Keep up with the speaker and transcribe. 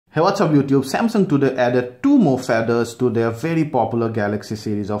Hey, what's up YouTube? Samsung today added two more feathers to their very popular Galaxy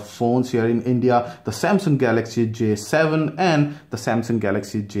series of phones here in India, the Samsung Galaxy J7 and the Samsung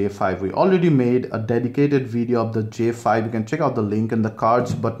Galaxy J5. We already made a dedicated video of the J5. You can check out the link in the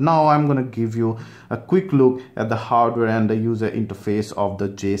cards, but now I'm going to give you a quick look at the hardware and the user interface of the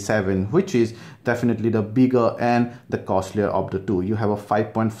J7, which is definitely the bigger and the costlier of the two. You have a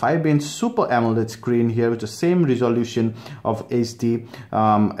 5.5-inch Super AMOLED screen here with the same resolution of HD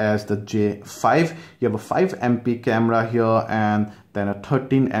as the J5. You have a 5MP camera here and then a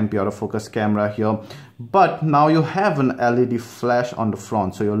 13MP autofocus camera here, but now you have an LED flash on the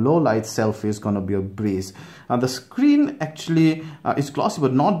front, so your low light selfie is going to be a breeze. The screen actually is glossy,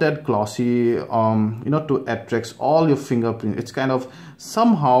 but not that glossy to attract all your fingerprints. It's kind of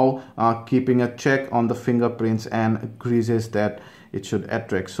somehow keeping a check on the fingerprints and greases that it should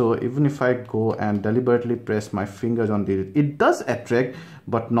attract. So even if I go and deliberately press my fingers on it does attract,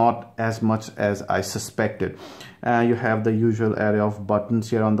 but not as much as I suspected. You have the usual area of buttons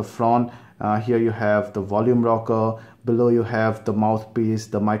here on the front. Here you have the volume rocker. Below you have the mouthpiece,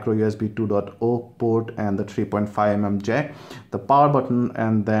 the micro USB 2.0 port and the 3.5mm jack, the power button,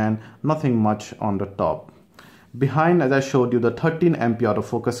 and then nothing much on the top. Behind, as I showed you, the 13MP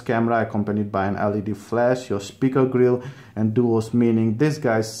autofocus camera accompanied by an LED flash, your speaker grill, and duos, meaning this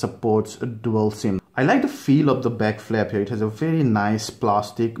guy supports dual SIM. I like the feel of the back flap here. It has a very nice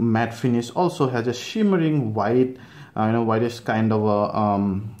plastic matte finish. Also has a shimmering white, whitish kind of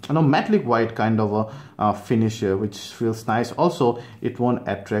a metallic white kind of a finish here, which feels nice. Also, it won't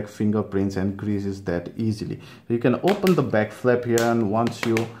attract fingerprints and greases that easily. So you can open the back flap here, and once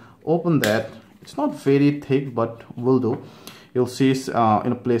you open that, it's not very thick, but will do. You'll see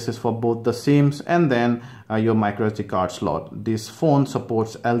places for both the SIMs and then your microSD card slot. This phone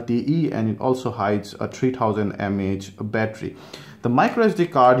supports LTE and it also hides a 3000 mAh battery. The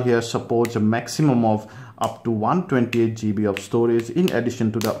microSD card here supports a maximum of up to 128 GB of storage in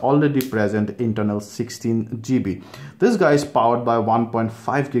addition to the already present internal 16 GB. This guy is powered by 1.5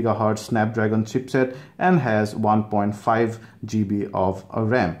 GHz Snapdragon chipset and has 1.5 GB of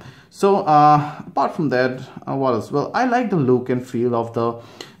RAM. So apart from that, what else? Well, I like the look and feel of the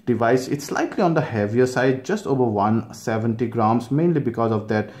device. It's slightly on the heavier side, just over 170 grams, mainly because of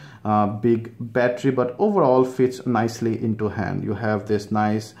that big battery, but overall fits nicely into hand. You have this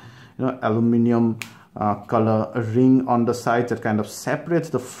nice aluminum color ring on the sides that kind of separates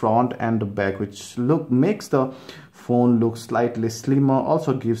the front and the back, which makes the phone look slightly slimmer,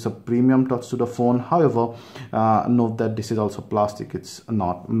 also gives a premium touch to the phone. However, note that this is also plastic, it's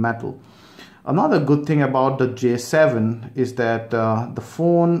not metal. Another good thing about the J7 is that the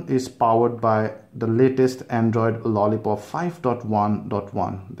phone is powered by the latest Android Lollipop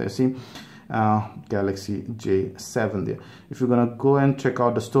 5.1.1. There, see, Galaxy J7 there. If you're gonna go and check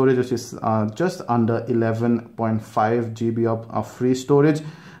out the storage, which is just under 11.5 GB of free storage,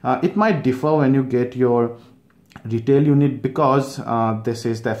 it might differ when you get your retail unit, because this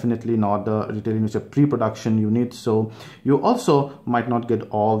is definitely not the retail unit, it's a pre-production unit, so you also might not get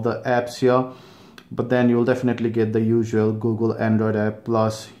all the apps here, but then you'll definitely get the usual Google Android app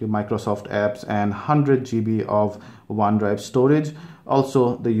plus your Microsoft apps and 100 GB of OneDrive storage,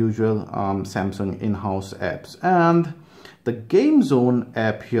 also the usual Samsung in-house apps. And the Game Zone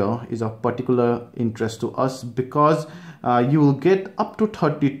app here is of particular interest to us because you will get up to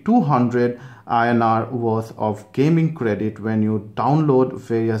 3200 INR worth of gaming credit when you download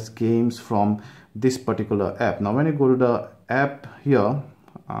various games from this particular app. Now when you go to the app here,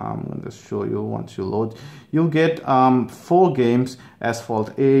 I'm going to show you. Once you load, you'll get 4 games: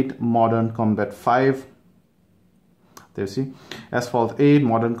 Asphalt 8, Modern Combat 5. There, see, Asphalt 8,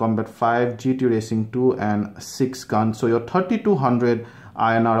 Modern Combat 5, GT Racing 2, and 6 Guns. So your 3200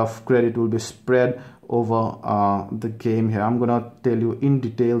 INR of credit will be spread over the game here. I'm gonna tell you in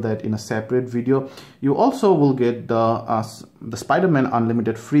detail that in a separate video. You also will get the Spider-Man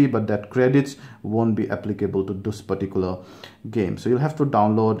Unlimited free, but that credits won't be applicable to this particular game. So you'll have to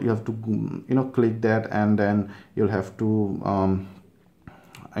download, you have to click that, and then you'll have to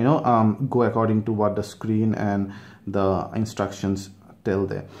go according to what the screen and the instructions tell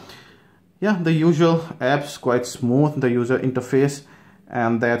there. Yeah, the usual apps, quite smooth, the user interface.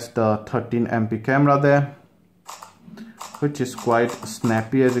 And that's the 13MP camera there, which is quite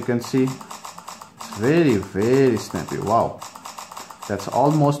snappy, as you can see. It's very, very snappy. Wow, that's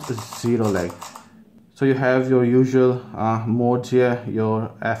almost zero lag. So you have your usual modes here,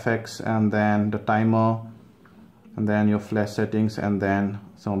 your FX, and then the timer, and then your flash settings, and then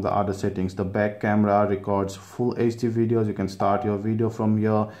some of the other settings. The back camera records full HD videos. You can start your video from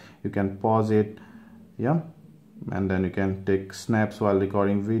here, you can pause it. Yeah, and then you can take snaps while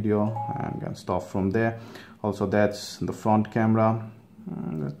recording video and can stop from there. Also, that's the front camera.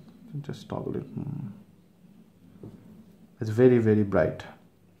 Just toggle it. It's very bright.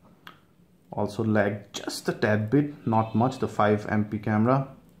 Also lag just a tad bit, not much, the 5MP camera.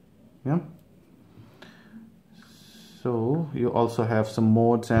 Yeah, so you also have some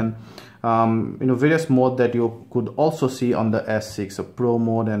modes and various modes that you could also see on the S6, a pro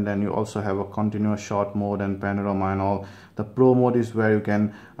mode, and then you also have a continuous shot mode and panorama and all. The pro mode is where you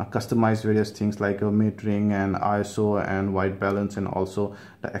can customize various things like metering and ISO and white balance, and also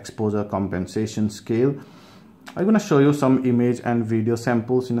the exposure compensation scale. I'm going to show you some image and video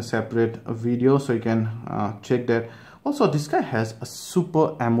samples in a separate video, so you can check that. Also, this guy has a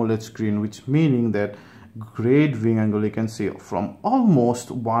super AMOLED screen, which meaning that great viewing angle. You can see from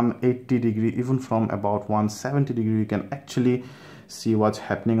almost 180 degree, even from about 170 degree, you can actually see what's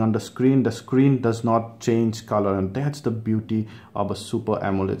happening on the screen. The screen does not change color, and that's the beauty of a super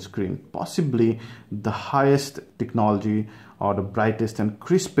AMOLED screen. Possibly the highest technology or the brightest and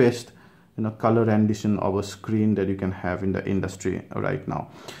crispest color rendition of a screen that you can have in the industry right now.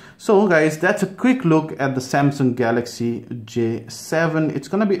 So guys, that's a quick look at the Samsung Galaxy J7. It's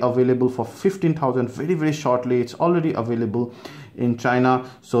gonna be available for 15,000 very shortly. It's already available in China.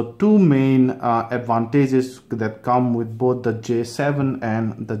 So two main advantages that come with both the J7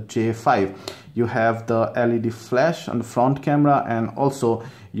 and the J5. You have the LED flash on the front camera, and also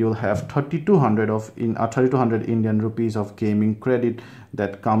you'll have 3,200 Indian rupees of gaming credit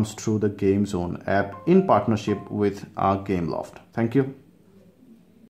that comes through the Game Zone app in partnership with Gameloft. Thank you.